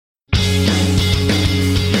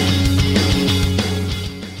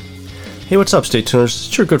Hey, what's up, Stay Tuners?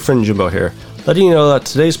 It's your good friend Jimbo here, letting you know that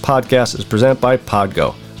today's podcast is presented by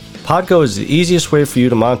Podgo. Podgo is the easiest way for you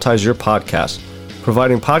to monetize your podcast,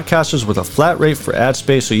 providing podcasters with a flat rate for ad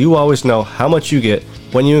space so you always know how much you get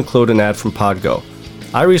when you include an ad from Podgo.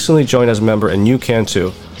 I recently joined as a member and you can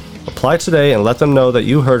too. Apply today and let them know that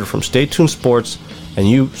you heard from Stay Tuned Sports and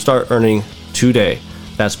you start earning today.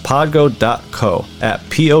 That's podgo.co at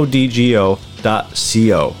podgo.co.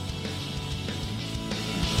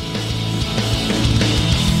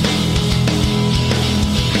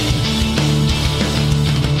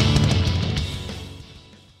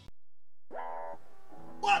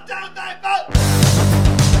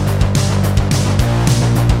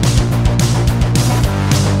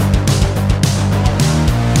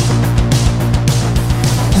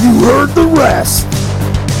 You heard the rest.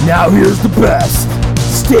 Now here's the best.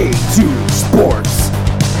 Stay Tuned Sports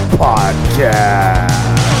Podcast.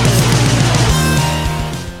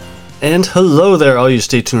 And hello there, all you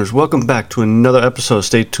Stay Tuners. Welcome back to another episode of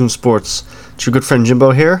Stay Tuned Sports. It's your good friend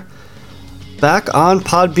Jimbo here. Back on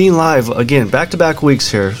Podbean Live again, back-to-back weeks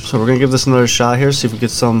here. So we're going to give this another shot here, see if we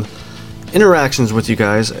get some interactions with you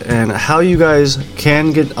guys and how you guys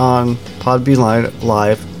can get on Podbean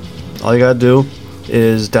Live. All you got to do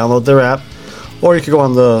is download their app, or you can go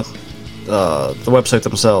on the website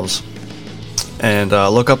themselves and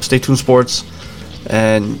look up Stay Tuned Sports,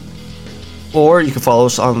 or you can follow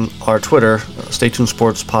us on our Twitter, Stay Tuned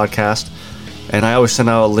Sports Podcast, and I always send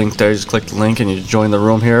out a link there. You just click the link and you join the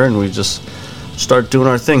room here, and we just start doing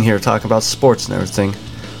our thing here, talking about sports and everything.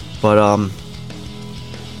 But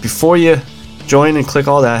before you join and click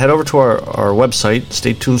all that, head over to our website,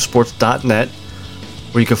 staytunedsports.net,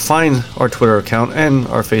 where you can find our Twitter account and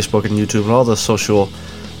our Facebook and YouTube and all the social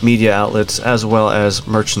media outlets, as well as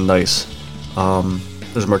merchandise.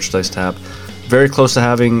 There's a merchandise tab. Very close to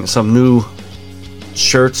having some new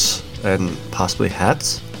shirts and possibly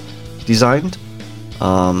hats designed.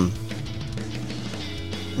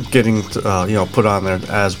 Getting put on there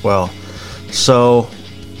as well. So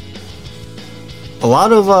a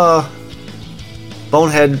lot of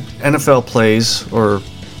bonehead NFL plays, or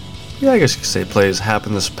I guess you could say plays,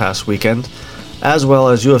 happened this past weekend, as well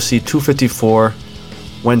as UFC 254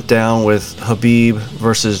 went down with Khabib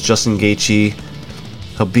versus Justin Gaethje.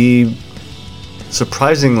 Khabib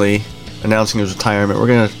surprisingly announcing his retirement. We're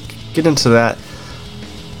going to get into that.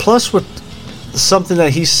 Plus with something that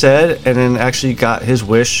he said and then actually got his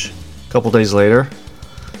wish a couple days later.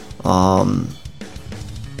 Not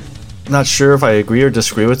sure if I agree or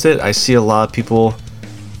disagree with it. I see a lot of people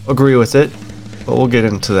agree with it, but we'll get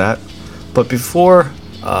into that. But before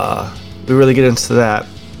we really get into that,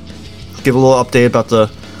 give a little update about the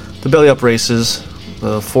Belly Up races,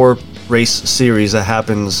 the 4-race series that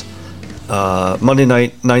happens Monday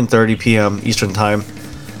night, 9:30 p.m. Eastern Time.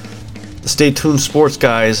 The Stay Tuned Sports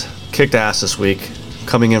guys kicked ass this week,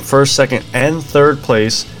 coming in first, second, and third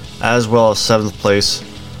place, as well as 7th place.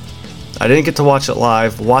 I didn't get to watch it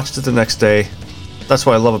live, watched it the next day. That's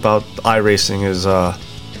what I love about iRacing is,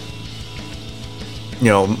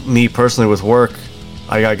 me personally with work,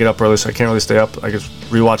 I gotta get up early, so I can't really stay up. I can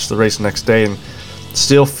rewatch the race the next day, and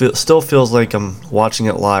still feels like I'm watching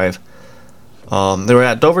it live. They were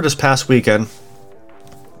at Dover this past weekend.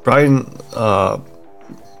 Brian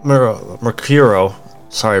Mercuro,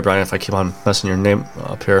 sorry Brian if I keep on messing your name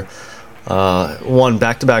up here, won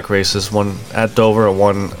back-to-back races, one at Dover and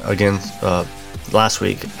one again last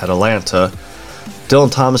week at Atlanta.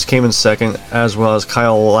 Dylan Thomas came in second, as well as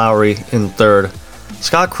Kyle Lowry in third.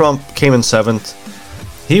 Scott Crump came in 7th.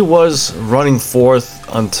 He was running 4th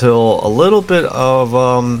until a little bit of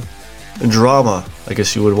drama, I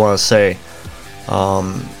guess you would want to say.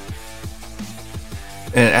 And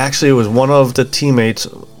actually it was one of the teammates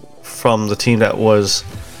from the team that was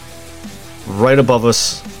right above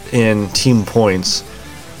us in team points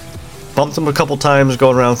bumped him a couple times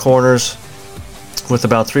going around corners with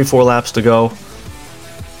about 3-4 laps to go.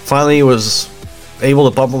 Finally he was able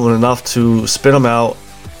to bump him enough to spin him out,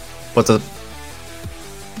 but I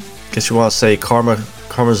guess you want to say karma's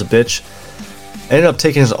a bitch. Ended up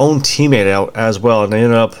taking his own teammate out as well, and they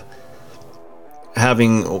ended up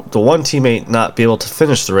having the one teammate not be able to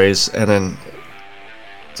finish the race, and then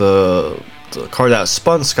the car that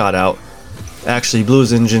spun Scott out actually blew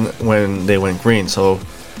his engine when they went green. So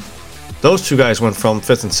those two guys went from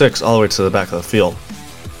 5th and 6th all the way to the back of the field.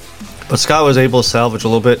 But Scott was able to salvage a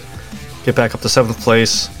little bit, get back up to 7th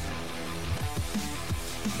place.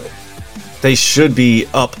 They should be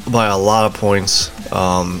up by a lot of points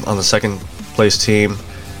on the 2nd place team.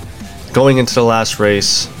 Going into the last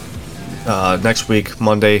race next week,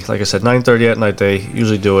 Monday, like I said, 9:30 at night, they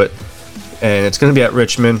usually do it. And it's going to be at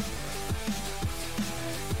Richmond.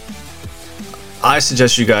 I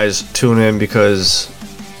suggest you guys tune in because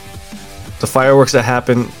the fireworks that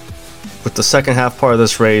happen with the second half part of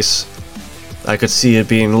this race, I could see it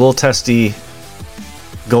being a little testy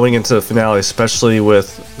going into the finale, especially with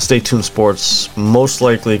Stay Tuned Sports most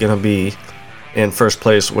likely going to be in first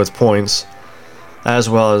place with points, as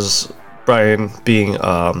well as Brian being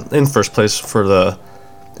in first place for the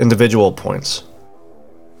individual points.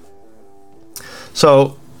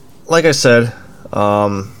 So, like I said,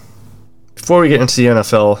 before we get into the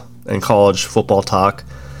NFL and college football talk,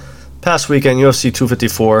 past weekend, UFC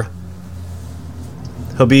 254,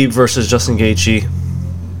 Khabib versus Justin Gaethje.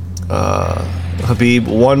 Khabib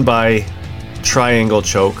won by triangle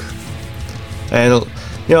choke. And,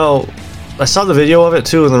 you know, I saw the video of it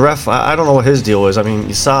too, and the ref, I don't know what his deal is. I mean,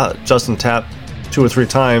 you saw Justin tap 2 or 3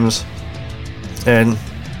 times, and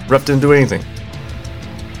ref didn't do anything.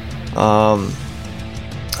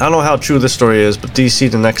 I don't know how true this story is, but DC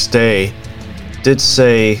the next day did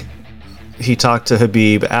say he talked to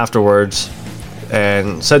Khabib afterwards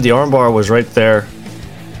and said the armbar was right there.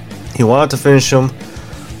 He wanted to finish him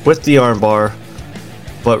with the armbar,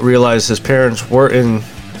 but realized his parents were in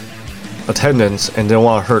attendance and didn't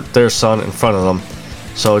want to hurt their son in front of them.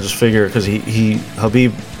 So just figure, because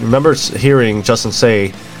Khabib remembers hearing Justin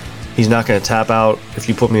say he's not going to tap out if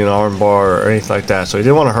you put me in an armbar or anything like that. So he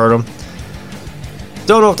didn't want to hurt him.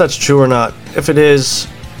 Don't know if that's true or not. If it is,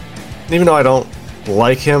 even though I don't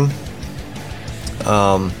like him,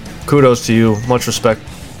 kudos to you, much respect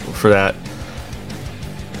for that.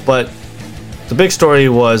 But the big story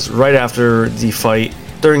was right after the fight,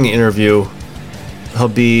 during the interview,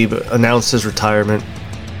 Khabib announced his retirement,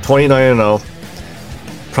 29-0,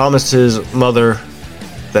 promised his mother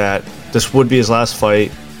that this would be his last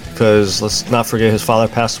fight, because let's not forget his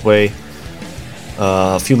father passed away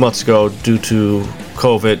a few months ago due to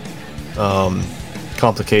COVID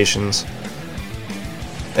complications.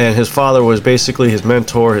 And his father was basically his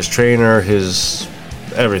mentor, his trainer, his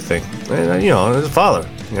everything. And, you know, his father.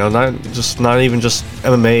 You know, not even just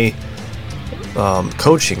MMA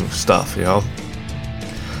coaching stuff. You know.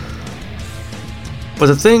 But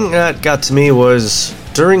the thing that got to me was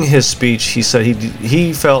during his speech, he said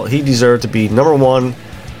he felt he deserved to be number 1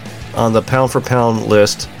 on the pound for pound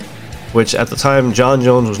list, which at the time John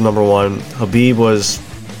Jones was number 1, Khabib was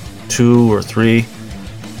 2 or 3,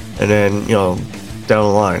 and then, you know, down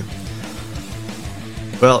the line.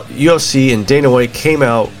 Well, UFC and Dana White came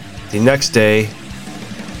out the next day,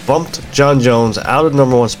 bumped John Jones out of the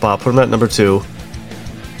number 1 spot, put him at number 2,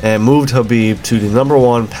 and moved Khabib to the number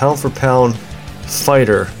 1 pound for pound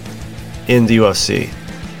fighter in the UFC.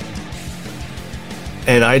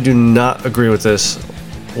 And I do not agree with this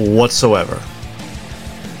whatsoever.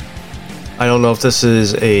 I don't know if this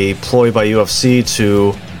is a ploy by UFC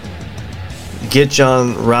to get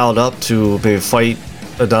John riled up to maybe fight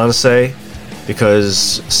Adonis,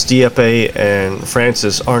 because Stipe and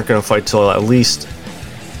Francis aren't going to fight till at least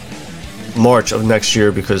March of next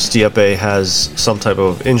year, because Stipe has some type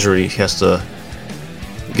of injury he has to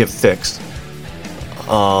get fixed.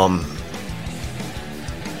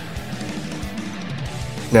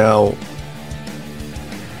 Now,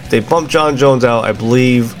 they bumped John Jones out, I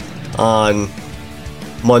believe, on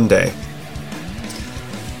Monday.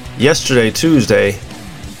 Yesterday, Tuesday,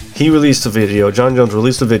 he released a video. John Jones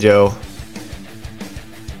released a video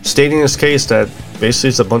stating his case that basically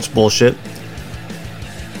it's a bunch of bullshit.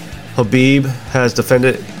 Khabib has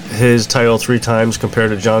defended his title 3 times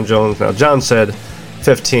compared to John Jones. Now, John said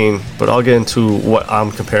 15, but I'll get into what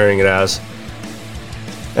I'm comparing it as.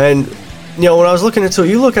 And, you know, when I was looking into it,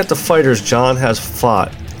 you look at the fighters John has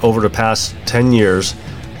fought over the past 10 years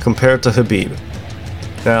compared to Khabib.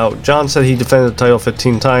 Now, John said he defended the title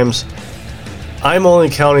 15 times. I'm only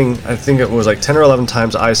counting, I think it was like 10 or 11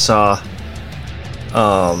 times I saw.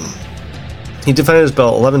 He defended his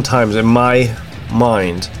belt 11 times in my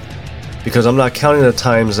mind, because I'm not counting the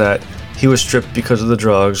times that he was stripped because of the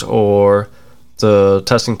drugs or the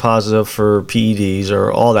testing positive for PEDs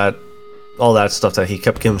or all that stuff that he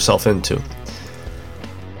kept getting himself into.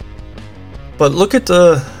 But look at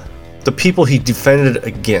the people he defended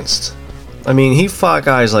against. I mean, he fought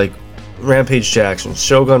guys like Rampage Jackson,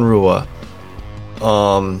 Shogun Rua,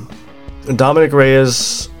 Dominic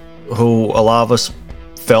Reyes, who a lot of us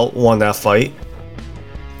felt won that fight.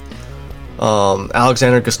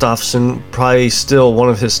 Alexander Gustafsson, probably still one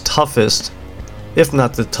of his toughest, if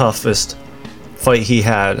not the toughest, fight he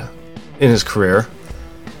had in his career.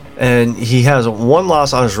 And he has 1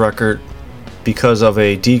 loss on his record because of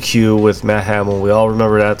a DQ with Matt Hamill. We all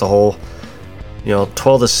remember that, the whole, 12-6,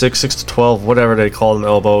 6-12, whatever they call them,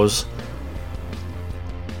 elbows.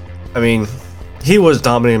 I mean, he was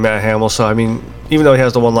dominating Matt Hamill, so I mean, even though he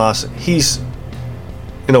has the one loss, he's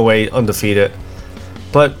in a way undefeated.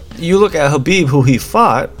 But you look at Khabib, who he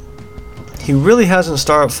fought, he really hasn't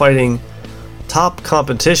started fighting top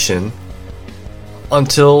competition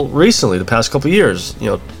until recently, the past couple years.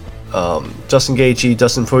 Justin Gaethje,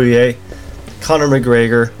 Dustin Poirier, Conor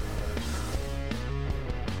McGregor.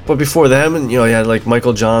 But before them, you had like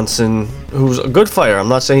Michael Johnson, who's a good fighter. I'm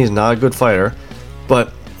not saying he's not a good fighter,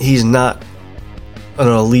 but he's not an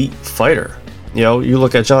elite fighter. You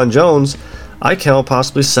look at Jon Jones, I count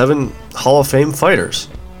possibly 7 Hall of Fame fighters.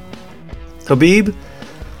 Khabib,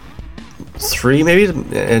 3 maybe,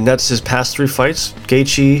 and that's his past 3 fights: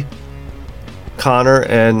 Gaethje, Conor,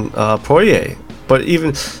 and Poirier. But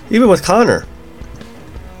even with Conor,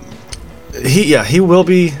 he will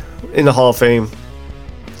be in the Hall of Fame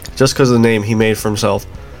just because of the name he made for himself.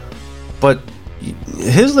 But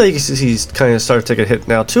his legacy's kind of started to take a hit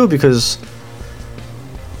now too, because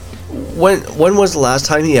when was the last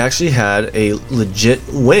time he actually had a legit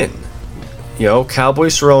win? Cowboy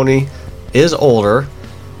Cerrone is older,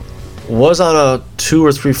 was on a 2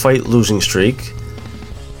 or 3 fight losing streak.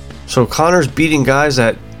 So Conor's beating guys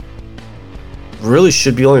that really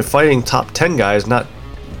should be only fighting top 10 guys, not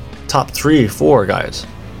top 3 or 4 guys.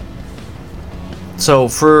 So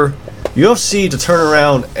for UFC to turn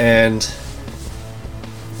around and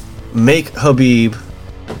make Khabib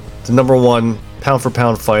the number 1 pound for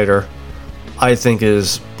pound fighter, I think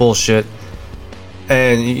is bullshit.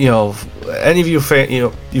 And any of you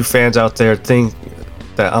you fans out there think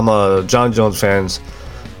that I'm a Jon Jones fan,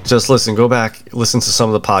 just go back, listen to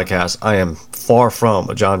some of the podcasts. I am far from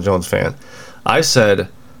a Jon Jones fan. I said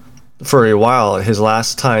for a while, his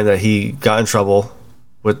last time that he got in trouble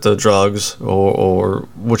with the drugs or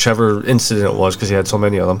whichever incident it was, because he had so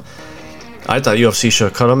many of them, I thought UFC should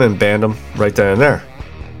have cut him and banned him right then and there.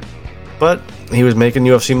 But he was making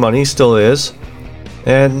UFC money, still is,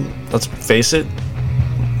 and let's face it,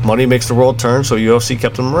 money makes the world turn, so UFC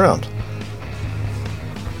kept him around.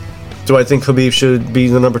 Do I think Khabib should be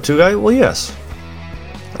the number 2 guy? Well, yes.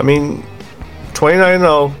 I mean,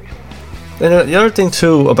 29-0. And the other thing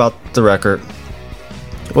too about the record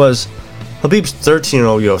was Khabib's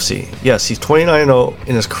 13-0 UFC. Yes, he's 29-0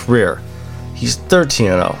 in his career. He's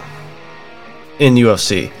 13-0 in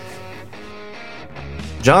UFC.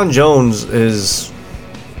 Jon Jones is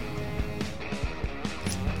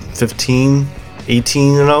 15,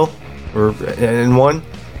 18-0 or in 1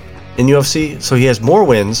 in UFC, so he has more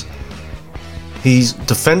wins. He's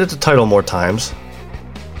defended the title more times.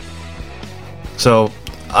 So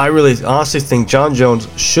I really honestly think Jon Jones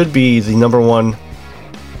should be the number 1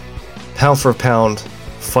 pound for pound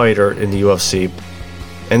fighter in the UFC.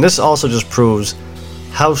 And this also just proves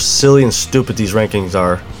how silly and stupid these rankings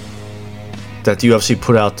are that the UFC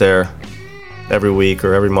put out there every week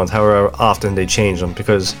or every month, however often they change them.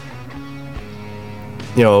 Because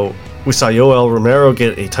we saw Yoel Romero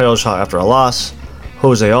get a title shot after a loss,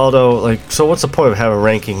 Jose Aldo, so what's the point of having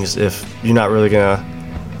rankings if you're not really gonna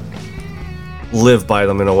live by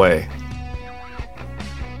them in a way?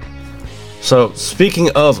 So speaking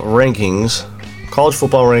of rankings, college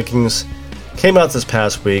football rankings came out this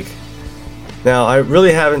past week. Now I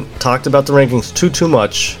really haven't talked about the rankings too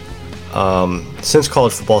much since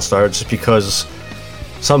college football started, just because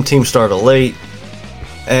some teams started late,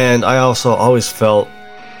 and I also always felt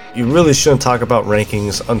you really shouldn't talk about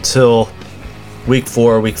rankings until week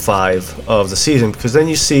 4 or week 5 of the season, because then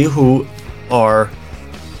you see who are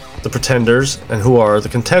the pretenders and who are the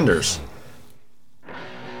contenders.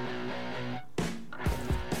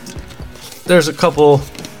 There's a couple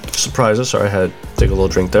surprises. Sorry, I had to take a little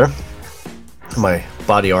drink there. My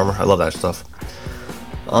body armor, I love that stuff.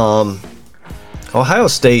 Ohio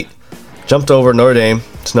State jumped over Notre Dame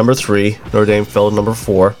to number 3. Notre Dame fell to number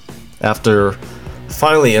 4 after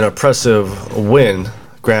finally an impressive win.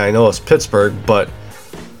 Granted, I know it's Pittsburgh, but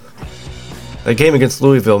that game against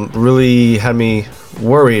Louisville really had me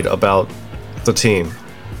worried about the team.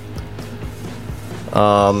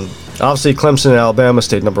 Obviously, Clemson and Alabama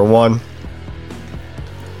stayed number 1.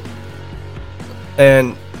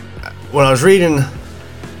 And when I was reading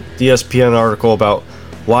the ESPN article about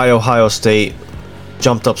why Ohio State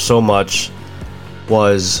jumped up so much,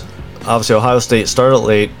 was obviously Ohio State started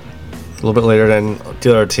late, a little bit later than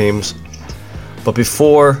the other teams. But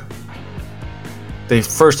before they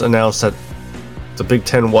first announced that the Big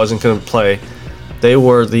Ten wasn't going to play, they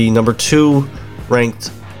were the number 2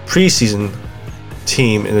 ranked preseason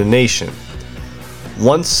team in the nation.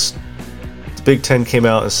 Once the Big Ten came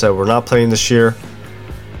out and said, we're not playing this year,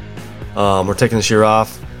 we're taking this year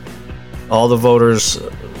off, all the voters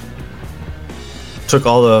took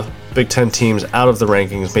all the Big Ten teams out of the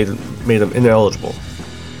rankings, made them ineligible.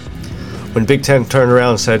 When Big Ten turned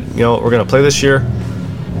around and said, we're going to play this year,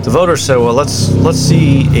 the voters said, well, let's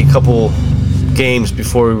see a couple games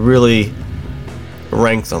before we really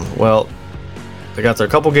rank them. Well, they got their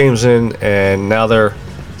couple games in, and now they're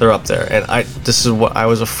up there. And this is what I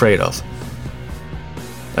was afraid of.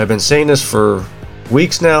 I've been saying this for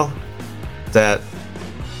weeks now, that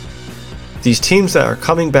these teams that are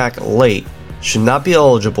coming back late should not be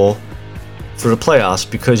eligible for the playoffs,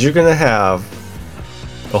 because you're going to have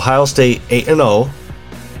Ohio State 8-0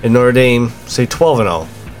 and Notre Dame, say, 12-0.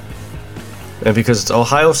 And because it's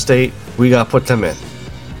Ohio State, we got to put them in.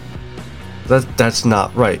 That's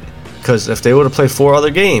not right. Because if they would have played 4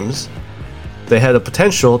 other games, they had the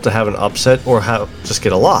potential to have an upset or just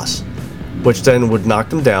get a loss, which then would knock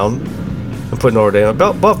them down and put Notre Dame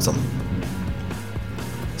above them.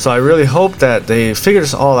 So I really hope that they figure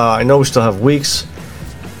this all out. I know we still have weeks,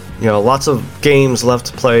 lots of games left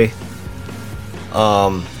to play.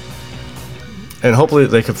 And hopefully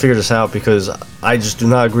they can figure this out, because I just do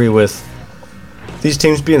not agree with these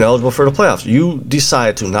teams being eligible for the playoffs. You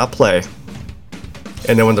decide to not play,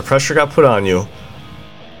 and then when the pressure got put on you,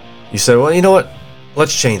 you said, well, you know what?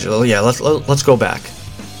 Let's change it. Yeah, let's go back.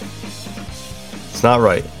 It's not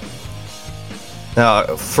right.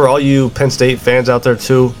 Now, for all you Penn State fans out there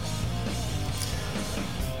too,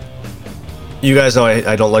 you guys know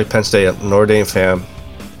I don't like Penn State. I'm a Notre Dame fan,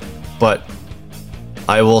 but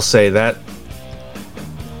I will say that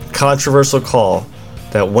controversial call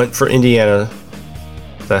that went for Indiana,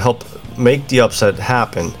 that helped make the upset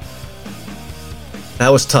happen, that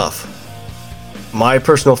was tough. My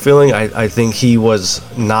personal feeling, I think he was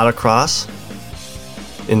not across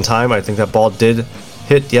in time. I think that ball did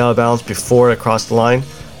hit the out of bounds before it crossed the line.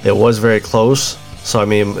 It was very close. So, I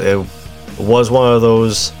mean, it was one of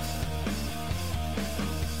those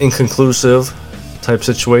inconclusive type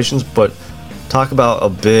situations, but talk about a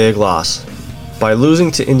big loss. By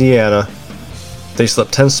losing to Indiana, they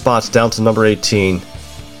slipped 10 spots down to number 18,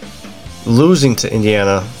 losing to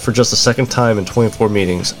Indiana for just the second time in 24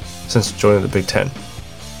 meetings since joining the Big Ten.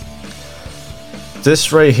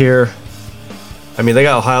 This right here, I mean, they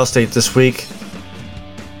got Ohio State this week,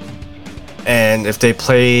 and if they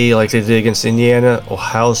play like they did against Indiana,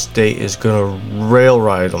 Ohio State is going to rail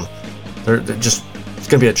ride them. They're just, it's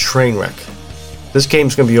going to be a train wreck. This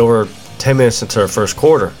game's going to be over 10 minutes into our first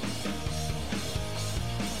quarter.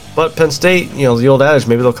 But Penn State, the old adage,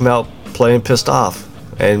 maybe they'll come out playing pissed off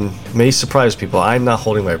and may surprise people. I'm not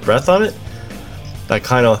holding my breath on it. I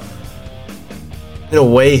kind of, in a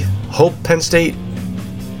way, hope Penn State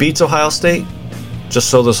beats Ohio State, just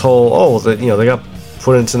so this whole, they got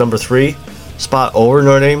put into number 3 spot over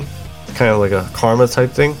Notre Dame, kind of like a karma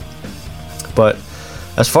type thing. But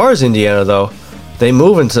as far as Indiana, though, they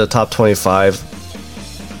move into the top 25.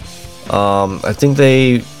 I think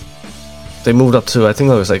they moved up to, I think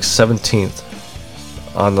it was like 17th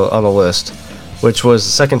on the list, which was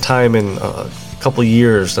the second time in a couple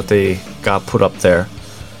years that they got put up there.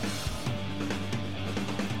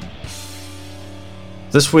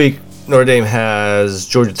 This week, Notre Dame has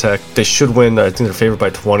Georgia Tech. They should win. I think they're favored by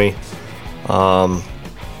 20.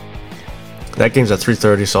 That game's at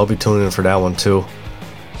 3:30, so I'll be tuning in for that one too.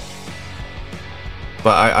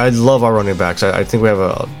 But I love our running backs. I think we have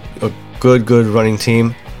a good running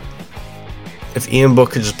team. If Ian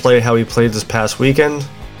Book could just play how he played this past weekend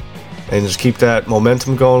and just keep that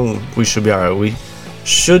momentum going, we should be all right. We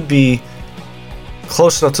should be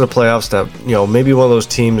close enough to the playoffs that, maybe one of those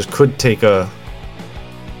teams could take a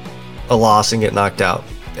loss and get knocked out.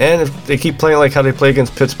 And if they keep playing like how they play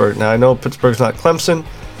against Pittsburgh. Now, I know Pittsburgh's not Clemson.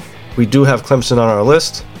 We do have Clemson on our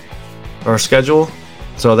list, our schedule.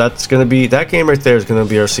 So that's going to be, that game right there is going to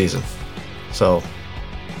be our season. So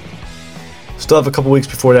still have a couple weeks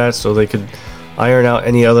before that, so they could iron out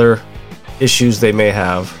any other issues they may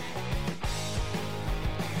have.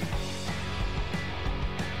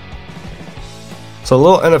 So a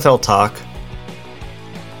little NFL talk.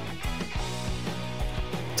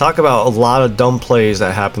 Talk about a lot of dumb plays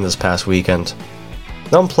that happened this past weekend.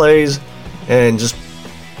 Dumb plays and just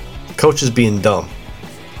coaches being dumb.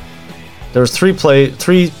 There was three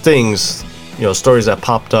things, stories that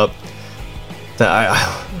popped up that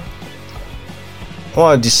I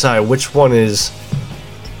want to decide which one is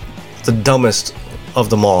the dumbest of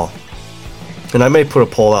them all. And I may put a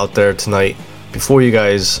poll out there tonight before you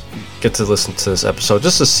guys get to listen to this episode,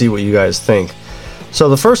 just to see what you guys think. So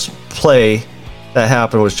the first play that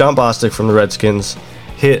happened was John Bostic from the Redskins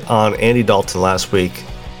hit on Andy Dalton last week.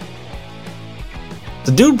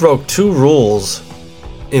 The dude broke 2 rules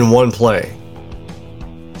in one play.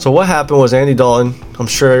 So what happened was Andy Dalton, I'm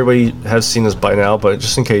sure everybody has seen this by now, but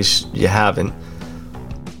just in case you haven't,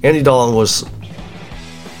 Andy Dalton was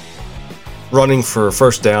running for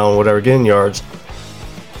first down, whatever, getting yards,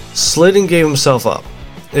 slid and gave himself up.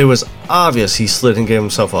 It was obvious he slid and gave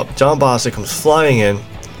himself up. Jon Bostic comes flying in,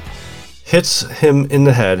 hits him in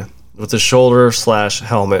the head with the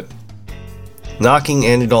shoulder/helmet, knocking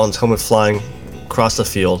Andy Dalton's helmet flying across the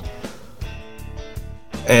field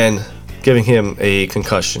and giving him a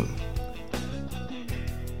concussion.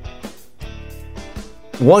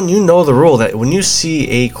 One, you know the rule that when you see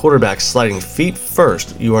a quarterback sliding feet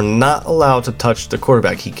first, you are not allowed to touch the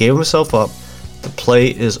quarterback. He gave himself up. The play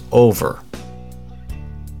is over.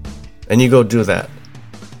 And you go do that.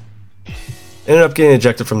 Ended up getting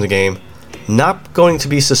ejected from the game. Not going to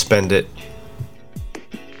be suspended.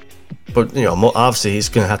 But, obviously he's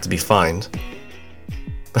going to have to be fined.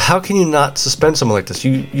 But how can you not suspend someone like this?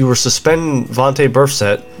 You were suspending Vontae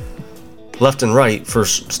Burfict left and right for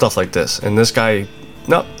stuff like this. And this guy,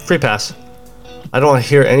 no, free pass. I don't want to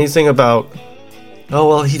hear anything about, oh,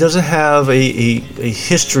 well, he doesn't have a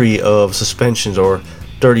history of suspensions or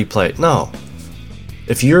dirty play. No.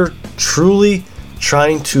 If you're truly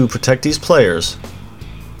trying to protect these players,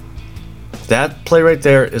 that play right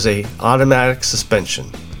there is a automatic suspension.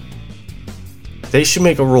 They should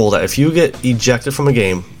make a rule that if you get ejected from a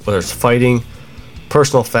game, whether it's fighting,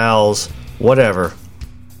 personal fouls, whatever,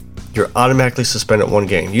 you're automatically suspended 1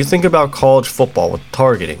 game. You think about college football with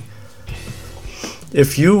targeting.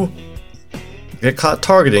 If you get caught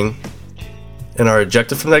targeting and are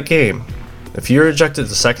ejected from that game, if you're ejected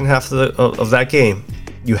the second half of that game,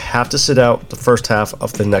 you have to sit out the first half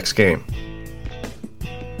of the next game.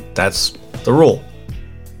 That's the rule.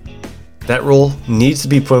 That rule needs to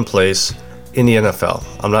be put in place in the NFL.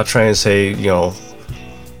 I'm not trying to say,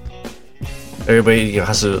 everybody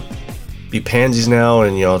has to be pansies now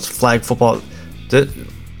and it's flag football.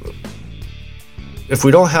 If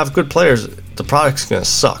we don't have good players, the product's gonna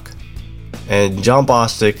suck. And Jon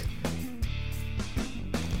Bostic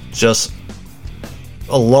just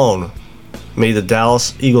alone made the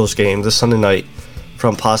Dallas Eagles game this Sunday night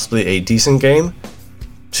from possibly a decent game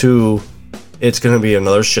to it's gonna be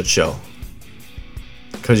another shit show.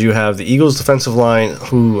 Because you have the Eagles defensive line,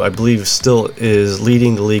 who I believe still is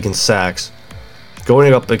leading the league in sacks,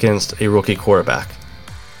 going up against a rookie quarterback.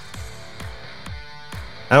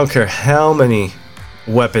 I don't care how many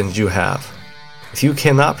weapons you have. If you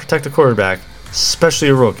cannot protect the quarterback, especially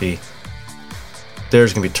a rookie,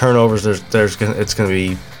 there's going to be turnovers, it's going to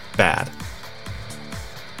be bad.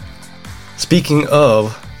 Speaking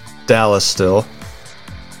of Dallas still,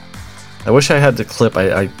 I wish I had the clip.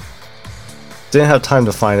 I didn't have time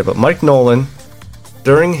to find it, but Mike Nolan,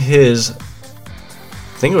 during his,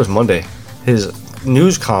 I think it was Monday, his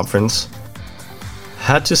news conference,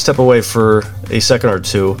 had to step away for a second or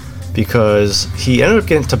two because he ended up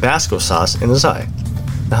getting Tabasco sauce in his eye.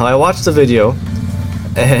 Now, I watched the video,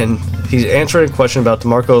 and he's answering a question about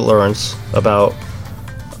DeMarco Lawrence, about,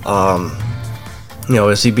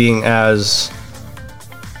 is he being as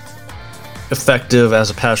effective as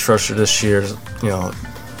a pass rusher this year,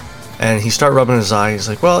 and he started rubbing his eye. He's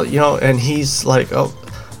like, well, and he's like,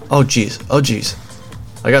 oh geez,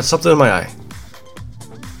 I got something in my eye.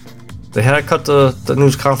 They had to cut the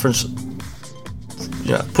news conference,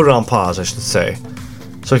 put it on pause, I should say,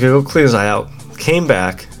 so he could go clean his eye out. Came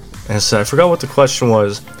back and said, I forgot what the question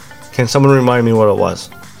was. Can someone remind me what it was?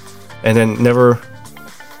 And then never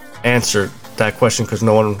answered that question because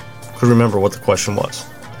no one could remember what the question was.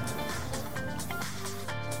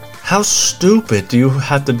 How stupid do you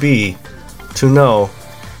have to be to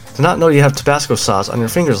not know you have Tabasco sauce on your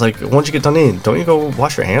fingers? Like, once you get done eating, don't you go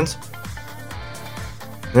wash your hands?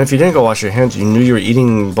 And if you didn't go wash your hands, you knew you were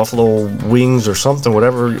eating buffalo wings or something,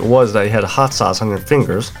 whatever it was that you had hot sauce on your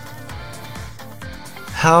fingers.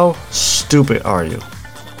 How stupid are you?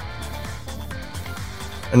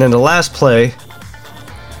 And then the last play,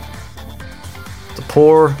 the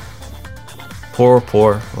poor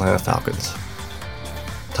Atlanta Falcons.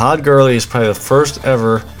 Todd Gurley is probably the first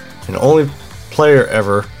ever and only player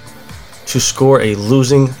ever to score a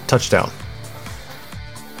losing touchdown.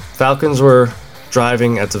 Falcons were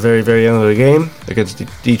driving at the very, very end of the game against the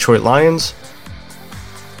Detroit Lions.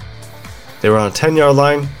 They were on a 10-yard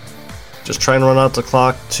line, just trying to run out the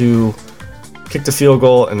clock to kick the field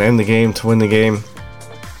goal and end the game to win the game.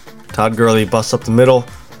 Todd Gurley busts up the middle,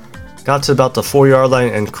 got to about the 4-yard line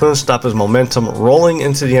and couldn't stop his momentum, rolling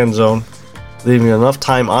into the end zone, leaving enough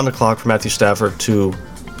time on the clock for Matthew Stafford to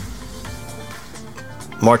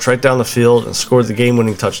march right down the field and score the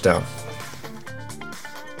game-winning touchdown.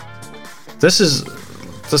 This is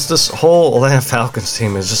this whole Atlanta Falcons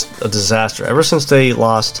team is just a disaster. Ever since they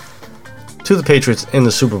lost to the Patriots in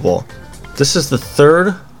the Super Bowl, this is the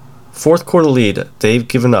fourth quarter lead they've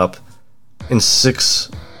given up in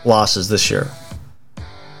 6 losses this year.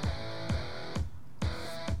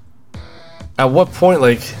 At what point,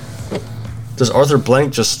 does Arthur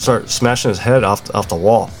Blank just start smashing his head off the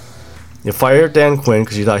wall? You fired Dan Quinn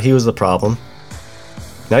because you thought he was the problem.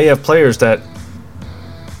 Now you have players that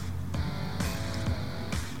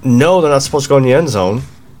know they're not supposed to go in the end zone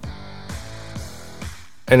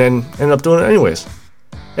and then end up doing it anyways.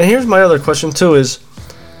 And here's my other question too is,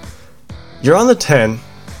 you're on the 10,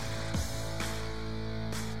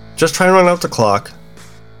 just trying to run out the clock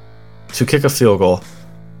to kick a field goal.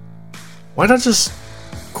 Why not just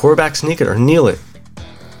quarterback sneak it or kneel it?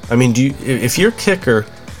 I mean, if your kicker,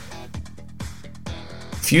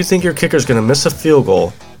 if you think your kicker is going to miss a field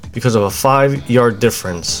goal because of a 5-yard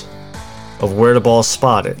difference of where the ball is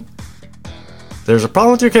spotted, there's a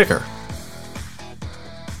problem with your kicker.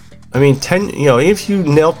 I mean, if you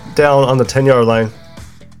nail down on the 10-yard line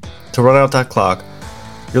to run out that clock,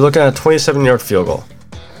 you're looking at a 27-yard field goal.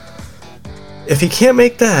 If he can't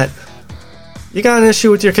make that, you got an issue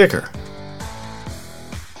with your kicker.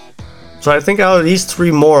 So I think out of these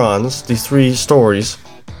 3 morons, these 3 stories,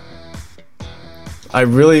 I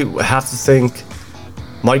really have to think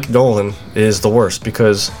Mike Nolan is the worst,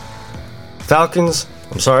 because Falcons,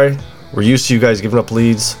 I'm sorry, we're used to you guys giving up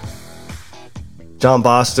leads. John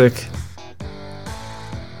Bostic,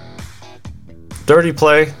 dirty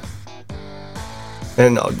play.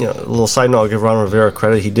 And a little side note, I'll give Ron Rivera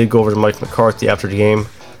credit. He did go over to Mike McCarthy after the game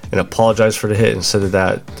and apologized for the hit and said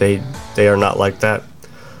that they are not like that.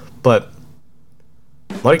 But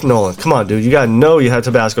Mike Nolan, come on, dude. You gotta know you had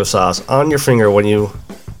Tabasco sauce on your finger when you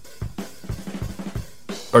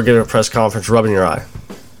are getting a press conference rubbing your eye.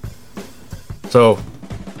 So,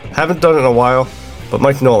 haven't done it in a while, but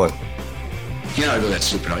Mike Nolan. You're not really that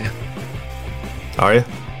stupid, are you? Are you?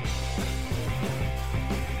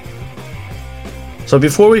 So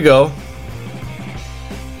before we go,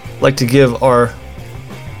 I'd like to give our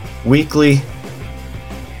weekly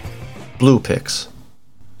blue picks.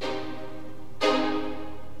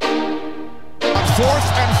 4th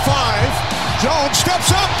and 5. Jones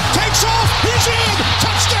steps up, takes off, he's in!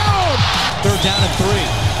 Touchdown! 3rd down and 3.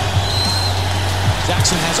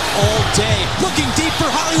 Jackson has all day, looking deep for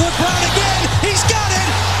Hollywood Brown again. He's got it!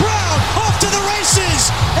 Brown off to the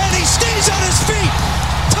races, and he stays on his feet.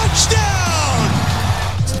 Touchdown!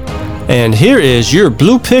 And here is your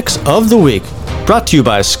blue picks of the week, brought to you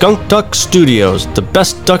by Skunk Duck Studios, the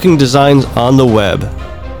best ducking designs on the web.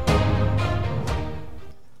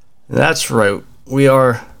 That's right. We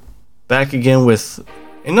are back again with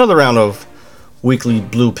another round of weekly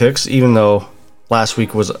blue picks, even though last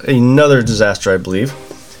week was another disaster, I believe.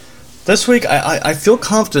 This week, I feel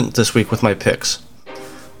confident this week with my picks.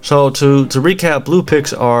 So to recap, blue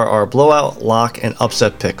picks are our blowout, lock, and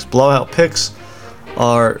upset picks. Blowout picks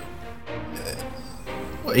are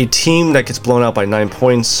a team that gets blown out by 9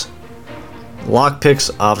 points. Lock picks,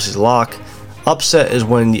 obviously lock. Upset is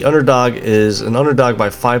when the underdog is an underdog by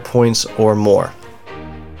 5 points or more.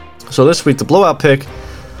 So this week, the blowout pick,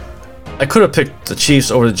 I could have picked the Chiefs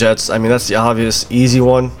over the Jets. I mean, that's the obvious, easy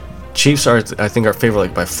one. Chiefs are, I think, our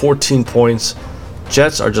favorite by 14 points.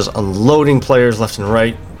 Jets are just unloading players left and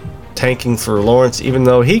right, tanking for Lawrence, even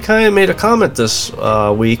though he kind of made a comment this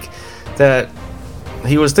week that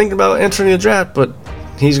he was thinking about entering the draft, but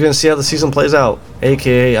he's going to see how the season plays out,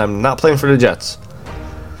 aka I'm not playing for the Jets.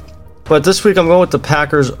 But this week I'm going with the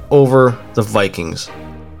Packers over the Vikings.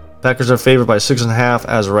 Packers are favored by 6.5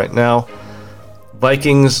 as of right now.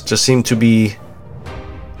 Vikings just seem to be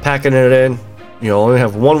packing it in. Only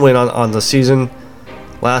have 1 win on the season.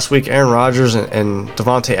 Last week, Aaron Rodgers and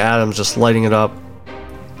Devontae Adams just lighting it up.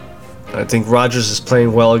 I think Rodgers is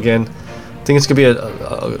playing well again. I think it's going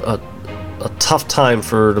to be a tough time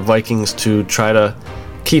for the Vikings to try to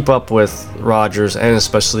keep up with Rodgers and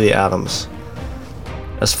especially Adams.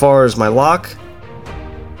 As far as my lock,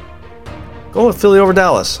 go with Philly over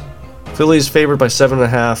Dallas. Philly's favored by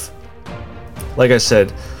 7.5. Like I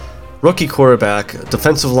said, rookie quarterback,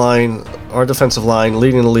 our defensive line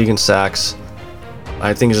leading the league in sacks.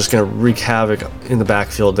 I think is just going to wreak havoc in the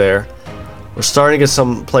backfield there. We're starting to get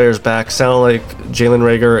some players back. Sound like Jalen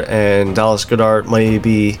Reagor and Dallas Goedert might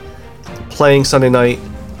be playing Sunday night.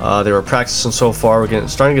 They were practicing so far. We're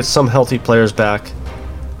starting to get some healthy players back.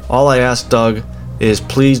 All I ask, Doug, is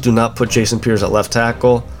please do not put Jason Peters at left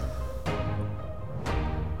tackle.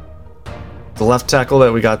 The left tackle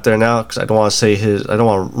that we got there now, because I don't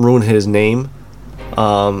want to ruin his name,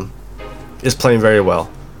 is playing very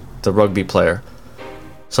well. The rugby player.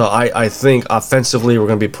 So I think offensively we're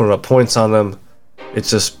going to be putting up points on them. It's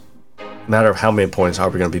just a matter of how many points are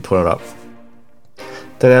we going to be putting up.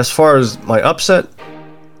 Then as far as my upset,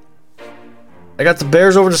 I got the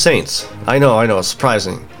Bears over the Saints. I know, it's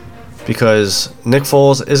surprising. Because Nick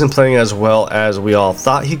Foles isn't playing as well as we all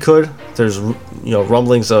thought he could. There's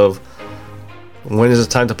rumblings of when is it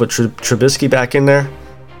time to put Trubisky back in there.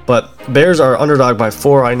 But Bears are underdog by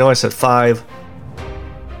 4. I know I said 5.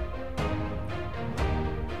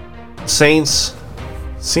 Saints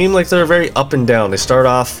seem like they're very up and down. They start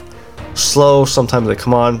off slow. Sometimes they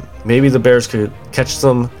come on. Maybe the Bears could catch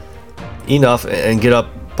them enough and get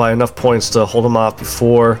up by enough points to hold them off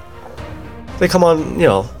before they come on,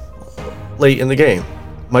 late in the game.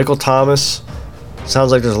 Michael Thomas,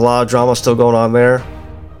 sounds like there's a lot of drama still going on there.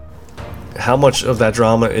 How much of that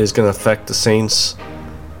drama is going to affect the Saints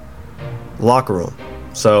locker room?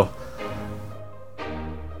 So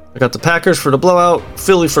I got the Packers for the blowout,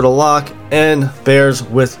 Philly for the lock, and Bears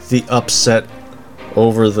with the upset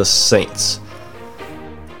over the Saints.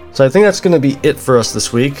 So I think that's going to be it for us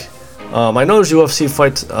this week. I know there's UFC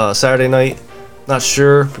fight Saturday night. Not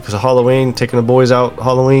sure because of Halloween, taking the boys out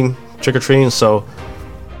Halloween trick-or-treating, so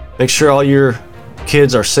make sure all your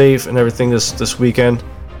kids are safe and everything this weekend.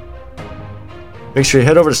 Make sure you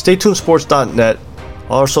head over to staytunesports.net.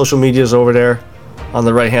 All our social media is over there on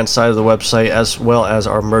the right hand side of the website, as well as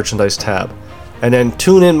our merchandise tab. And then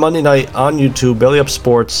tune in Monday night on YouTube, Belly Up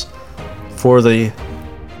Sports, for the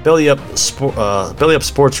Belly Up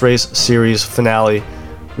Sports Race Series finale.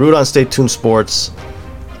 Root on Stay Tuned Sports.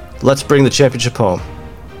 Let's bring the championship home.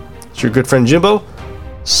 It's your good friend Jimbo,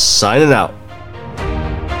 signing out.